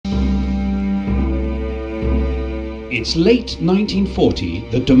It's late 1940,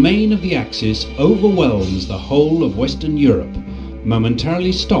 the domain of the Axis overwhelms the whole of Western Europe.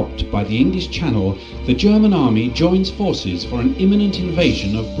 Momentarily stopped by the English Channel, the German army joins forces for an imminent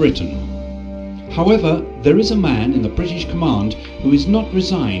invasion of Britain. However, there is a man in the British command who is not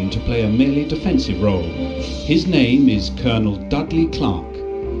resigned to play a merely defensive role. His name is Colonel Dudley Clark.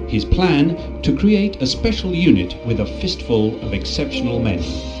 His plan, to create a special unit with a fistful of exceptional men.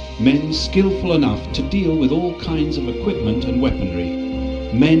 Men skillful enough to deal with all kinds of equipment and weaponry.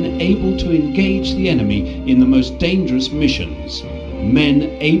 Men able to engage the enemy in the most dangerous missions. Men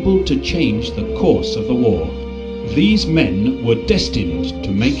able to change the course of the war. These men were destined to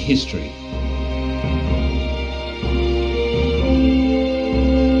make history.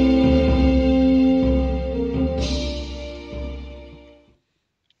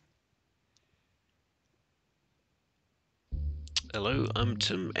 Hello, I'm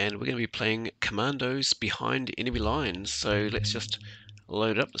Tim, and we're going to be playing Commandos Behind Enemy Lines. So let's just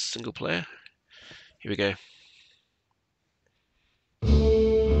load up the single player. Here we go.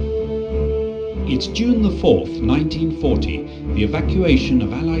 It's June the 4th, 1940. The evacuation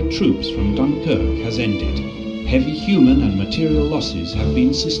of Allied troops from Dunkirk has ended. Heavy human and material losses have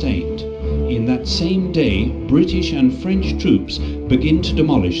been sustained. In that same day, British and French troops begin to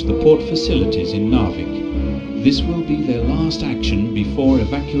demolish the port facilities in Narvik. This will be their last action before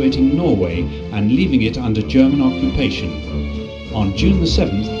evacuating Norway and leaving it under German occupation. On June the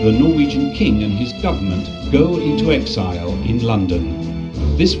 7th, the Norwegian king and his government go into exile in London.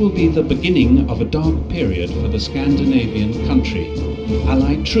 This will be the beginning of a dark period for the Scandinavian country.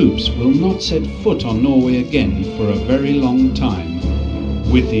 Allied troops will not set foot on Norway again for a very long time,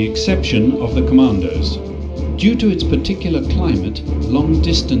 with the exception of the Commandos. Due to its particular climate, long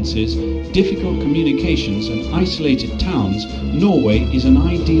distances, difficult communications and isolated towns, Norway is an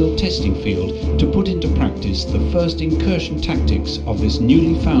ideal testing field to put into practice the first incursion tactics of this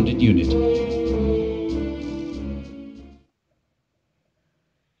newly founded unit.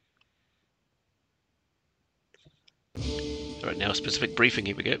 Alright, now a specific briefing,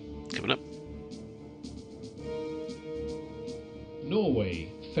 here we go, coming up.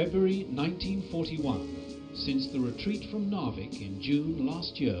 Norway, February 1941. Since the retreat from Narvik in June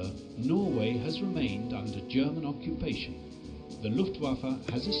last year, Norway has remained under German occupation. The Luftwaffe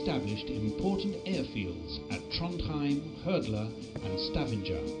has established important airfields at Trondheim, Hurdla and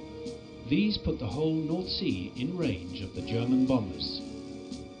Stavanger. These put the whole North Sea in range of the German bombers.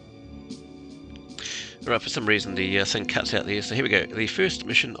 Right, for some reason the thing cuts out there, so here we go. The first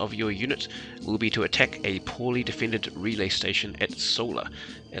mission of your unit will be to attack a poorly defended relay station at Sola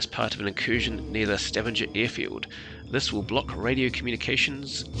as part of an incursion near the Stavanger airfield. This will block radio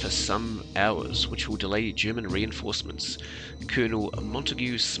communications for some hours, which will delay German reinforcements. Colonel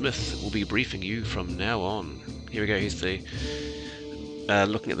Montague Smith will be briefing you from now on. Here we go, here's the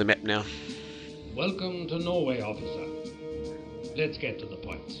looking at the map now. Welcome to Norway, officer. Let's get to the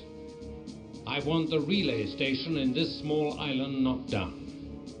point. I want the relay station in this small island knocked down.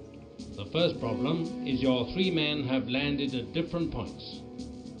 The first problem is your 3 men have landed at different points.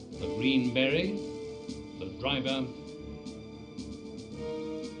 The Green Beret, the driver,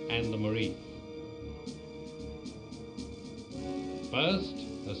 and the Marine. First,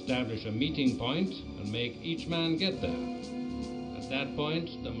 establish a meeting point and make each man get there. At that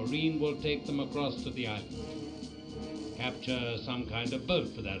point, the Marine will take them across to the island. Capture some kind of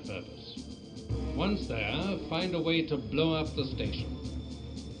boat for that purpose. Once there, find a way to blow up the station.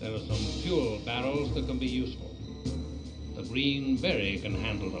 There are some fuel barrels that can be useful. The Green Beret can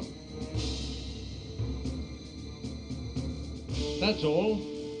handle them. That's all.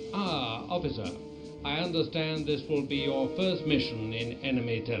 Ah, officer, I understand this will be your first mission in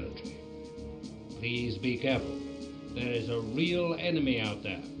enemy territory. Please be careful. There is a real enemy out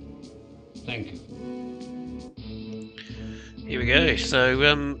there. Thank you. Here we go,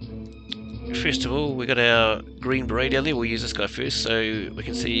 so first of all, we got our Green Beret down there. We'll use this guy first, so we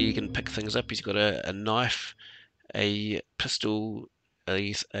can see he can pick things up. He's got a knife, a pistol,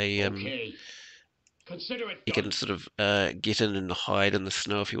 Okay. Consider it he done. can sort of get in and hide in the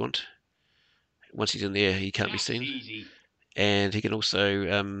snow if you want. Once he's in there, he can't be seen. Easy. And he can also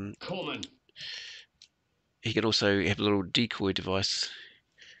Common. have a little decoy device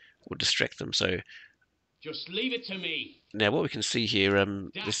or distract them. So Just leave it to me. now what we can see here,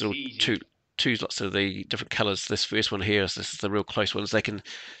 there's little two lots of the different colours. This first one here, this is the real close ones. They can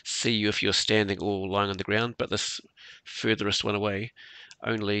see you if you're standing or lying on the ground, but this furthest one away,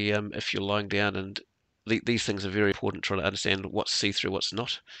 only if you're lying down. And these things are very important, trying to understand what's see-through, what's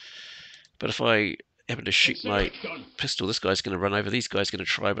not. But if I happen to shoot my pistol, this guy's going to run over. These guys are going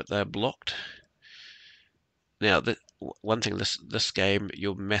to try, but they're blocked. Now, one thing this game,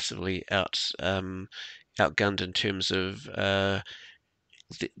 you're massively outgunned in terms of the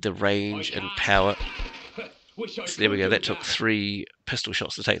range and power. So there we go. That took 3 pistol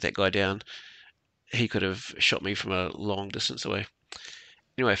shots to take that guy down. He could have shot me from a long distance away.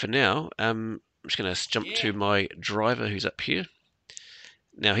 Anyway, for now, I'm just going to jump to my driver who's up here.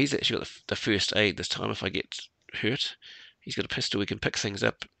 Now, he's actually got the first aid this time if I get hurt. He's got a pistol, we can pick things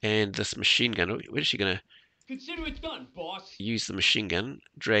up, and this machine gun. We're actually going to Consider it done, boss. use the machine gun,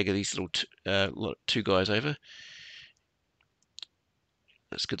 drag these little 2 guys over.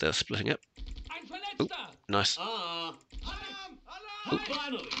 That's good, they're splitting up. Ooh, nice.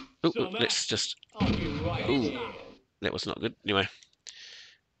 Ooh, let's just... Ooh, that was not good. Anyway,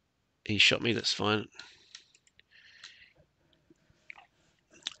 he shot me, that's fine.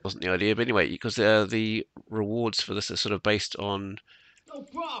 Wasn't the idea, but anyway, because the rewards for this are sort of based on... No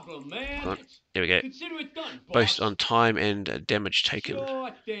problem, man. There we go. Consider it done, boss. Based on time and damage taken.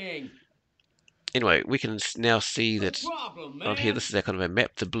 Sure thing. Anyway, we can now see No that problem, man. on here, this is our kind of a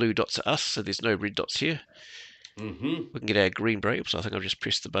map. The blue dots are us, so there's no red dots here. We can get our Green Beret, so I think I've just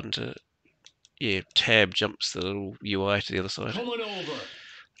pressed the button to... Yeah, tab jumps the little UI to the other side. Coming over.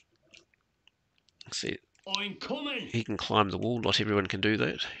 See, I'm coming. he can climb the wall. Not everyone can do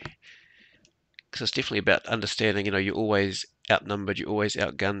that. Because it's definitely about understanding, you know, you're always outnumbered, you're always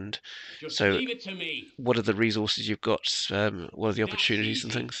outgunned. Just So leave it to me. what are the resources you've got? What are the opportunities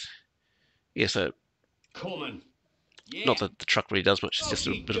and things? Yeah, so Coming. Yeah. not that the truck really does much, it's just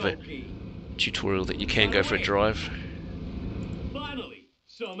a bit of a tutorial that you can go for a drive. Finally,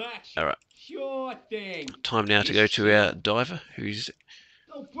 some action. Alright, Sure thing. time now to go to our diver, who's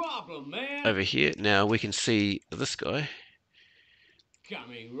No problem, man. over here. Now we can see this guy.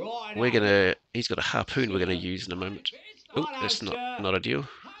 Coming right We're out. gonna, he's got a harpoon we're gonna use in a moment. Oh, that's not ideal.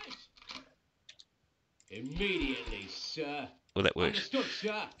 Immediately, sir. Well, that worked. Understood,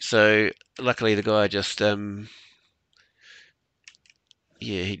 sir. So luckily the guy just yeah,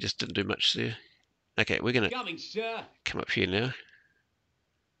 he just didn't do much there. Okay, we're gonna Coming, sir. come up here now.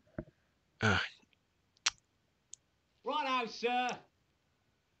 Right out, sir.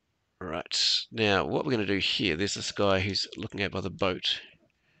 Right, now what we're gonna do here, there's this guy who's looking out by the boat.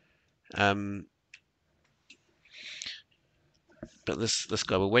 But this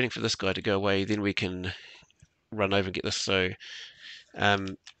guy, we're waiting for this guy to go away, then we can run over and get this. So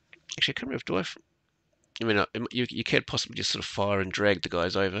actually I can't remember, do I mean, you can possibly just sort of fire and drag the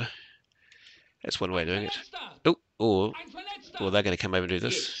guys over. That's one way of doing it. Oh, or they're going to come over and do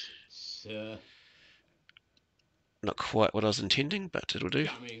this. Yes, sir. Not quite what I was intending, but it'll do.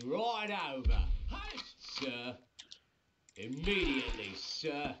 Coming right over. Sir. Immediately,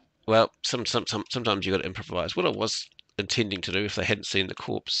 sir. Well, sometimes you got to improvise. What I was intending to do, if they hadn't seen the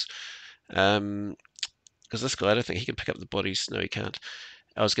corpse, because this guy, I don't think he can pick up the bodies. No, he can't.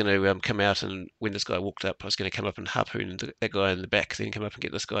 I was going to come out, and when this guy walked up, I was going to come up and harpoon that guy in the back, then come up and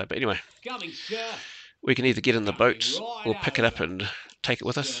get this guy. But anyway, Coming, sir. we can either get in the boat or pick it up and take it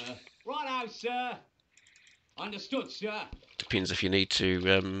with us. Right out, sir. Understood, sir. Depends if you need to.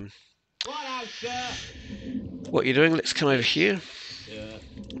 Right out, sir. What you're doing? Let's come over here, Sir.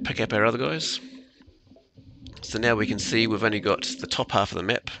 pick up our other guys. So now we can see we've only got the top half of the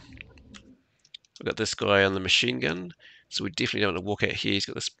map. We've got this guy on the machine gun, so we definitely don't want to walk out here. He's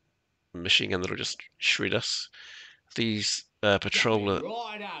got this machine gun that'll just shred us. These patroller...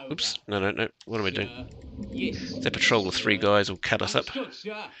 Right over. Oops, no. What am I doing? Yes. The patroller 3 guys will cut us up.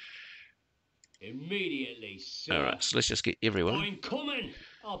 Understood, sir. Immediately, sir. Alright, so let's just get everyone I'm coming.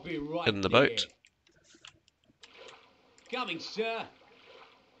 I'll be right in the there. boat. Coming, sir.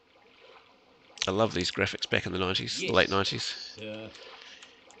 I love these graphics back in the 90s, the Yes, late 90s. Sir.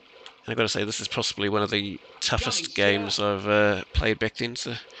 And I've got to say, this is possibly one of the toughest Coming, games sir. I've played back then.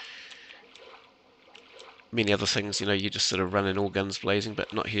 So many other things, you know, you just sort of run in all guns blazing,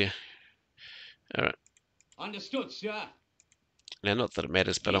 but not here. Alright, Understood, sir. now not that it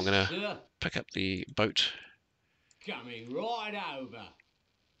matters, but I'm Yes, going to sir. pick up the boat. Coming right over,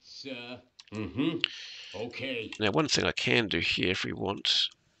 sir. Okay. Now one thing I can do here if we want,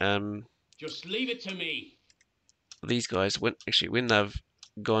 Just leave it to me. these guys, when they've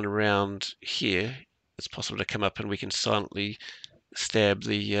gone around here, it's possible to come up and we can silently stab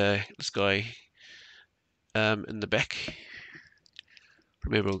the this guy in the back.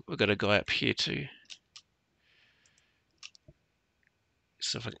 Remember, we've got a guy up here too.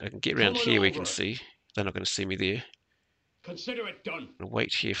 So if I can get around Coming here, we can over. see. They're not going to see me there. Consider it done. I'll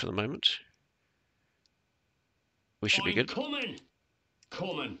wait here for the moment. We should be I'm good.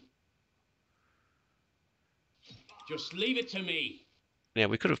 Coming. Just leave it to me. Now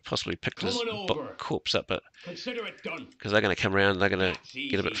we could have possibly picked his corpse up, but Consider it done. because they're going to come around, they're going to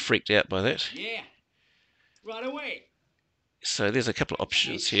get a bit freaked out by that. Yeah. Right away. So there's a couple of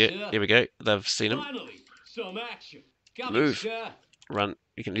options here. Sir. Here we go. They've seen him. Finally, some action. Coming, Move. sir. Run.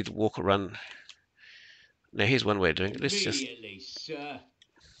 You can either walk or run. Now here's one way of doing it. Let's just Immediately, sir.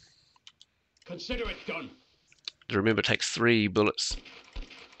 Consider it done. remember it takes 3 bullets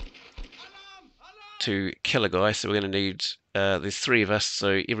to kill a guy, so we're going to need there's 3 of us,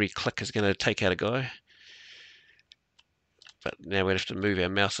 so every click is going to take out a guy. But now we have to move our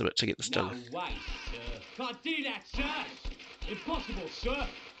mouse a bit to get this No done. way, sir. Can't do that, sir. Impossible, sir.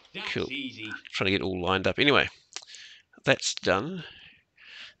 That's Cool. easy. Trying to get it all lined up. Anyway, that's done.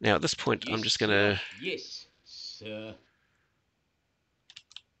 Now at this point, I'm just going to... Yes, sir.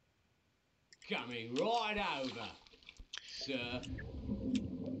 Coming right over, sir.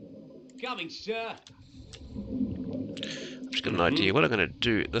 Coming, sir. I've just got an idea what I'm going to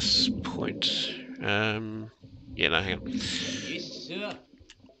do at this point. Yeah, no, hang on. Yes, sir.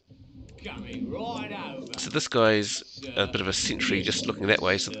 Coming right over. So this guy's a bit of a sentry just looking that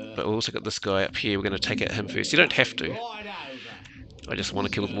way, so, but we've also got this guy up here. We're going to take out him first. You don't have to. Right over. I just want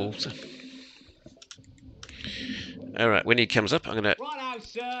to kill them all. So. Alright, when he comes up, I'm going to... Right out,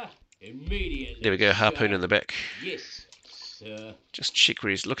 sir. Immediately. There we go, harpoon sir. in the back. Yes, sir. Just check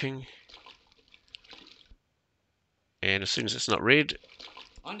where he's looking. And as soon as it's not red,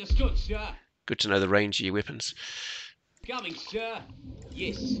 Understood, sir. good to know the range of your weapons. Coming, sir.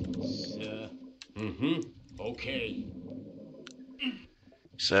 Yes, sir. Okay.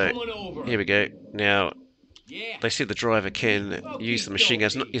 So, Coming over. here we go. Now, Yeah. they said the driver can use the machine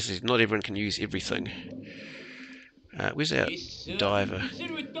guns. Not everyone can use everything. Where's our Yes, sir. diver?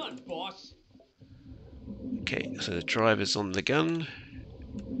 Consider it done, boss. Okay, so the driver's on the gun.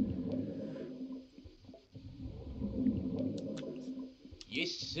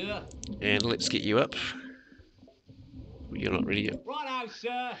 Yes, sir. And let's get you up. You're not ready yet. Right out,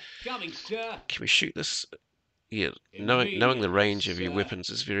 sir. Coming, sir. Can we shoot this? Yeah, knowing the range of your weapons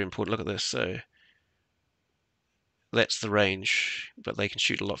is very important. Look at this. So that's the range, but they can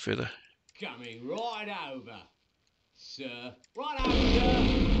shoot a lot further. Coming right over, sir. Right out,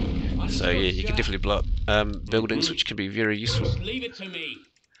 sir. So Understood, yeah, you can sir. definitely blow up buildings, which can be very useful. Just leave it to me.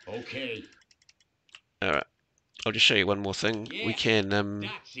 Okay. All right, I'll just show you one more thing. Yeah. We can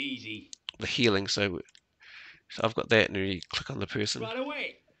That's easy. the healing. So I've got that, and then you click on the person. Right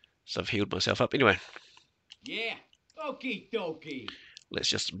away. So I've healed myself up. Anyway, Yeah. Okie dokie. let's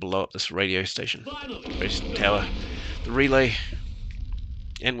just blow up this radio station, Finally. radio tower, the relay,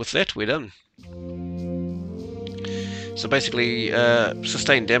 and with that we're done. So basically,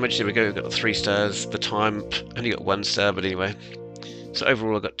 sustained damage. There we go. We've got 3 stars. The time only got 1 star, but anyway. So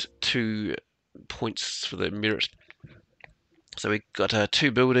overall, I got 2 points for the merit. So we got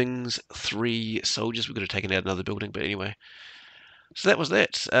 2 buildings, 3 soldiers. We could have taken out another building, but anyway. So that was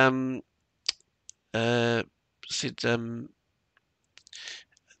that.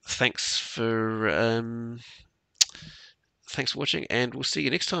 Thanks for watching, and we'll see you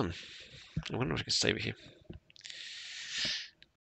next time. I wonder if I can save it here.